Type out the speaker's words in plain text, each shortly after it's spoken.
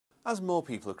As more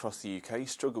people across the UK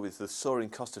struggle with the soaring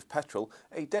cost of petrol,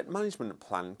 a debt management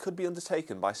plan could be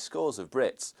undertaken by scores of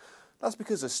Brits. That's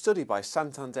because a study by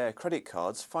Santander Credit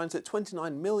Cards finds that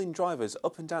 29 million drivers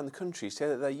up and down the country say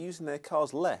that they're using their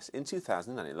cars less in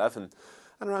 2011.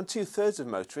 And around two-thirds of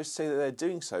motorists say that they're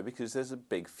doing so because there's a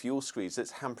big fuel squeeze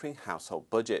that's hampering household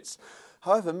budgets.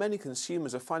 However, many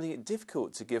consumers are finding it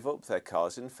difficult to give up their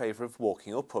cars in favour of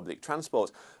walking or public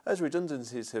transport, as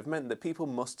redundancies have meant that people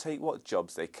must take what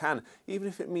jobs they can, even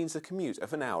if it means a commute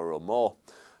of an hour or more.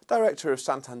 Director of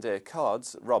Santander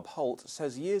Cards, Rob Holt,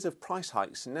 says years of price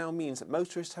hikes now means that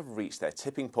motorists have reached their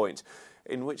tipping point,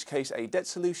 in which case a debt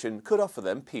solution could offer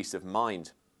them peace of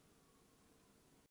mind.